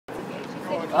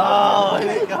Oh,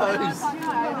 here it goes.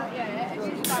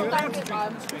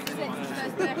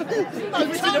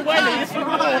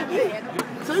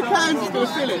 Two cans is going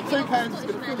to fill it. 2 cans is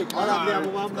going to fill it. I love the other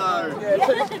one. No. Yeah,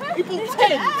 he bought 10.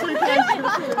 2 cans is going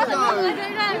to fill it. No.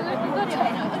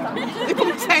 He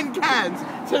bought 10 cans.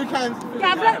 2 cans.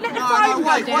 Yeah, but let the phone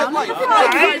go down. Let the phone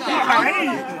go down.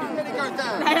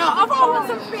 I want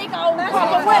some big old cup.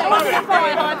 Where's the phone?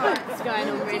 What's going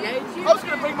on, really? I was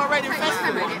going to bring my radio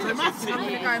festival.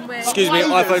 Excuse me,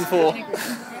 iPhone 4.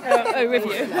 With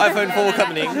you. iPhone 4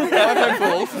 coming in. iPhone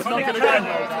 4. It's not going to go.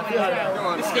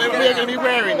 We're going to be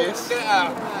wearing this. Get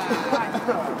out.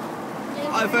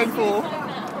 iPhone 4.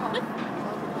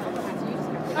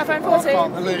 iPhone 14. I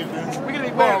can't believe this. We're going to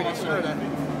be wearing this, really.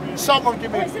 Someone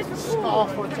give me a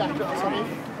scarf or a jacket or something.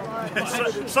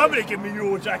 Somebody give me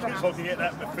your jacket so I can get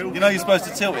that film. You know you're supposed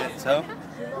to tilt it, so.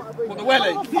 What, the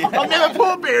Welly? Yeah. I've never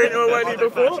poured beer into a Welly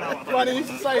before. Why did you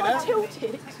say that?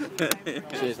 Tilted.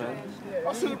 Cheers, man. I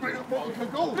should have brought a bottle of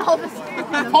Cagoule.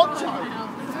 Poncho.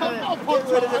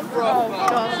 Poncho in the front.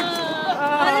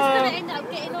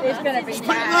 It's going to be Put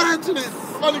your hands in it.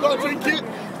 I've only got to drink it.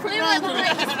 Put your hands in it.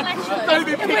 Don't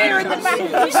be We're in the back.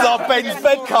 It's like Ben's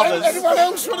bed covers. Anyone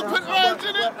else want to put their hands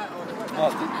in it?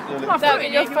 Don't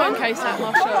get your phone case out,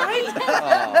 Marshall.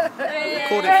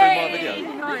 Record it through my video.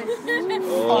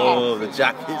 Oh, the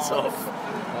jacket's off.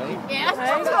 Yeah,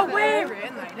 that's what I'm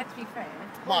wearing, though, let's be fair.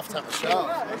 Might have to have a shirt.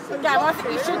 Yeah, well, I think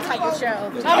you should take your shirt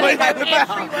off. I mean, that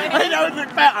would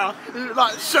look better.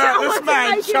 Like shirtless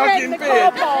man chugging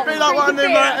beer. Be like one of them,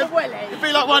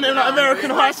 be like one of them like American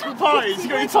high school parties. You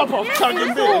got your top off,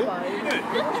 chugging beer.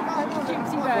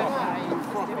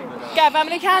 Gav, how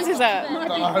many cans is it? No,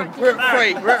 we're at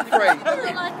 3. We're at 3.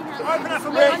 Open up for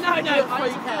me. No, I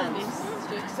cans.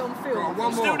 It's on film.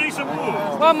 One Still more. need some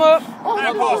more. One more.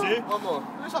 How pass you? One more.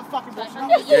 Looks like fucking Boston.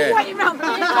 You're waiting around for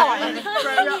the time.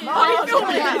 Are you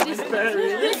filming it?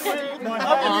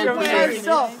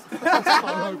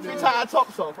 We take our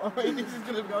tops off. I mean, this is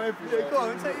going to go everywhere. Go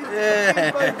on, take your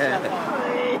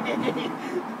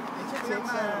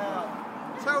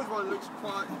Tails one looks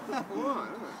quite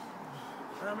alright, doesn't it?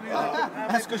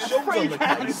 That's because Sean's on the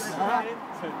case.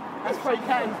 That's 3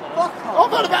 cans.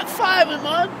 I've got about 5 in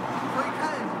mine. 3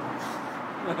 cans.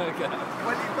 Okay.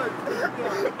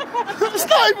 It's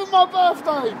not even my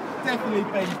birthday. Definitely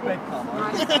Ben's bed cover.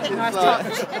 Nice touch.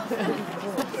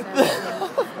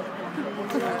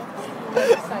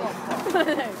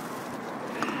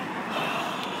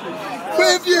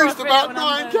 We've used about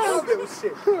 9 cans.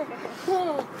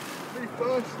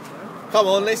 Come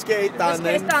on, let's get it done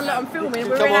then. Let's get it done, look, I'm filming,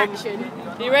 we're Come in on. action.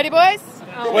 Are you ready, boys?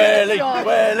 Oh, Welly, God.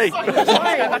 Welly.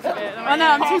 I know,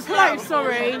 I'm too close,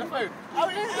 sorry.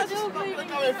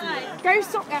 Go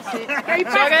sock at it. Go back way,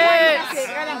 that's it,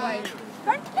 go that way.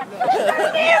 Don't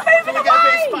here, moving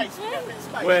away!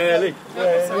 Welly.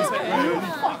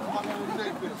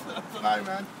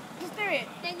 Man. Just do it.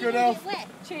 Good enough.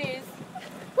 Cheers.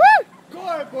 Woo! Go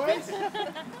ahead, boys.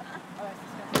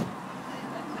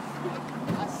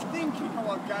 Stinky. Come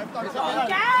on, Gav. Come on,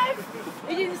 Gav!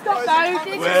 He didn't stop though,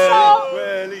 did he stop?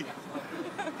 Welly.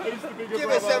 Give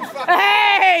us some fucking...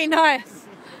 Hey, nice!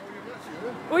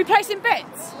 Are we placing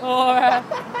bets? Or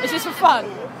it's just for fun?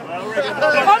 I'm going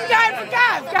for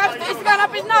Gav! Gav is going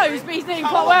up his nose, but he's doing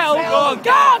quite well. Go on,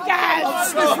 Gav!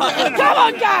 Come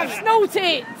on, Gav! Snort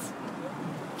it!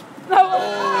 No!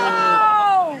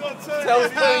 Oh!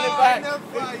 Tell's pulling it back.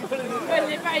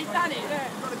 Pulling it back, he's done it, look.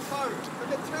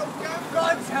 Go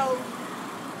on, Tell.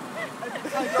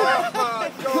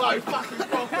 So fucking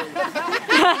coffee.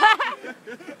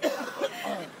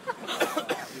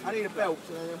 I need a belt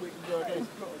so then we can go again.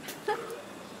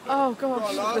 Oh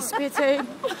gosh, the spitting.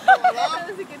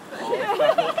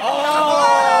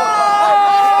 Oh!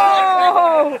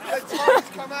 The tides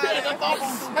come out and the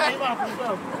bubbles came up as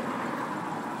well.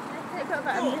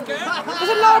 There's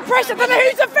a lot of pressure. I don't know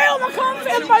who to film. I can't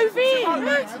fit them both in.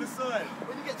 To the side.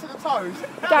 When you get to the toes.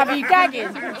 Gav, are you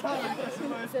gagging?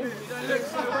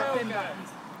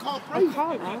 Can't breathe.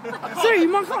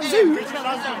 Zoom, I can't zoom.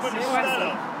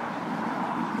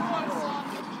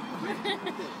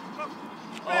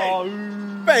 Oh,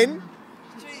 Ben.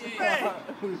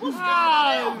 What's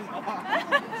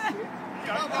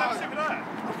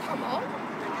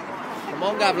Come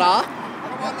on, Gavla.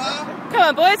 Come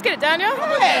on, boys, get it down, yeah?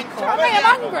 I'm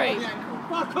hungry.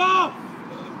 Fuck off!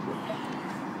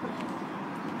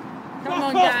 Come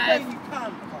on, Gav.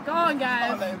 Go on,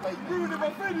 Gav. Ruining my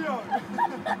video!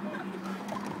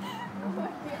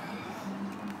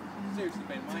 Seriously,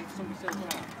 Ben, mate, sort yourself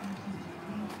out.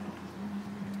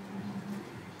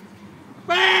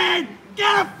 Ben!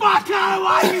 Get the fuck out of the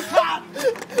way, you cunt!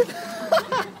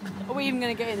 Are we we even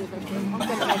going to get in this restaurant? I'm going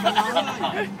to make it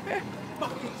now.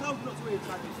 Fucking told not to eat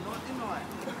tonight, didn't I?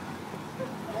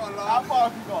 How far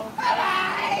have you got?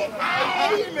 Hey!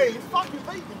 It's fucking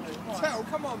beating me. Tell,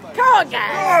 come on, mate. Come on,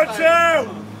 guys. Come on, Tell!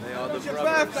 They are the It's your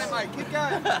brothers. birthday, mate. Keep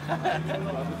going.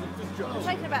 It's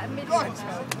taking about a minute.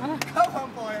 Come on,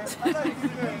 boy. I know you can do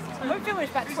it. We've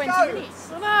finished about 20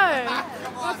 minutes. I know.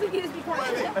 I think it'd be quite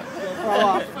good.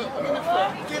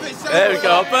 Give it There we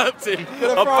go, I burped him. I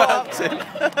burped him.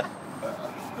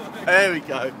 There we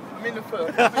go. I'm in the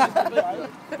foot.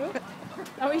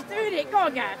 Oh, he's doing it. Go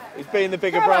on, Gav. He's being the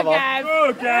bigger Come on, brother. Gav.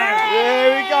 Good, Gav.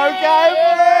 There we go, Gav.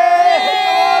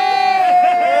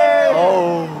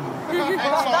 Oh.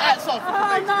 Hats off.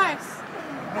 Oh, nice.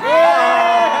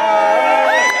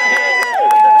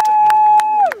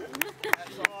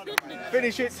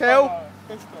 Finish it, Tell.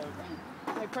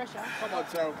 No pressure. Come on,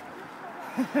 Tell.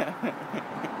 I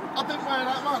didn't weigh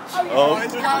that much. Oh.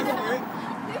 He's going for it.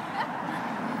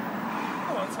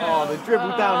 Oh, the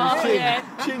dribble down his chin.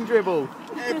 yeah. Chin dribble.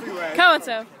 Everywhere. Come on,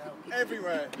 Tel.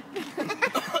 Everywhere.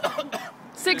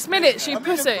 6 minutes, you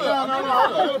pussy. No.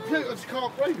 I just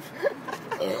can't breathe.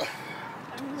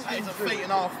 That is a feet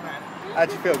and a half, man. How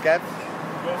do you feel, Gav?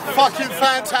 Fucking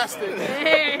fantastic.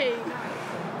 Hey.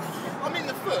 I'm in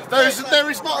the foot. There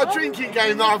is not a drinking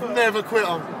game that I've never quit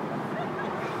on.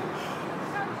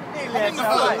 I'm in the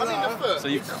foot. So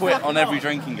you've quit on every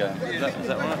drinking game. Is that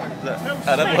right? Is that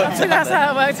how that works? That's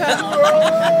how it worked out.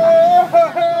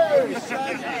 You've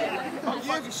changed.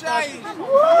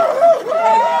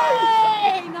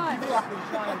 Hey, nice.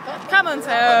 Come on,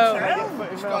 Tel.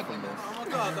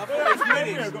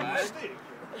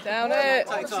 Down it.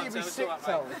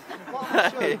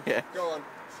 Yeah. Go on.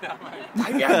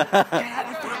 Yeah.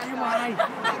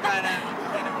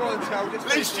 At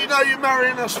least you know you're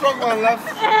marrying a strong one, love.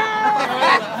 Did you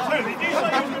say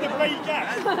you were going to play Gav?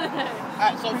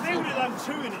 Hats off If to they you. would have done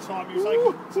 2 in the time, he was like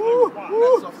 2-1.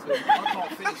 Hats off to you. I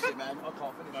can't finish it, man. I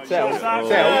can't finish it. Tell. It's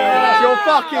Your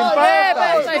fucking Yeah,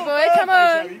 birthday. birthday boy, come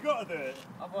on. You got to do it.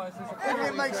 If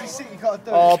it makes you sick, you got to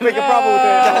do it. Oh, bigger brother will do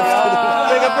it.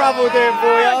 Bigger brother will do it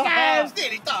for you. Gav. It's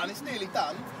nearly done. It's nearly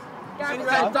done.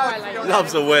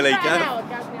 Loves a Welly, Gav.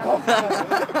 Go on,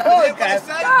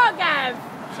 Gav.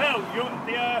 Tell, the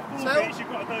 4 bits, you've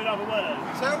got to do another word.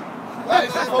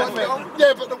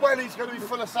 Yeah, but the welly's going to be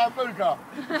full of sambuca.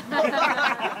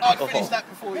 I'd finish that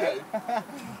before you.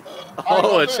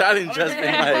 Oh, a challenge has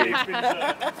been made. Is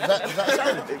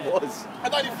that It was.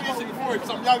 I'd only finish it before because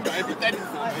I'm younger. It'd be dead for me.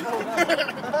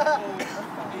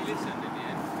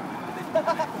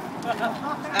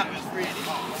 That was really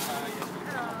hard.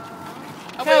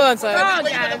 Come on, sir. When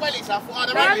you got the wellies, I thought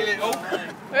I'd have only little.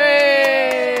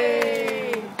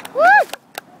 Hey. Woo!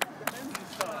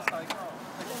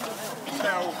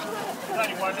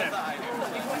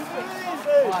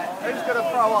 Who's going to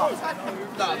throw up?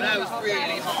 No, that was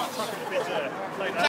really hard.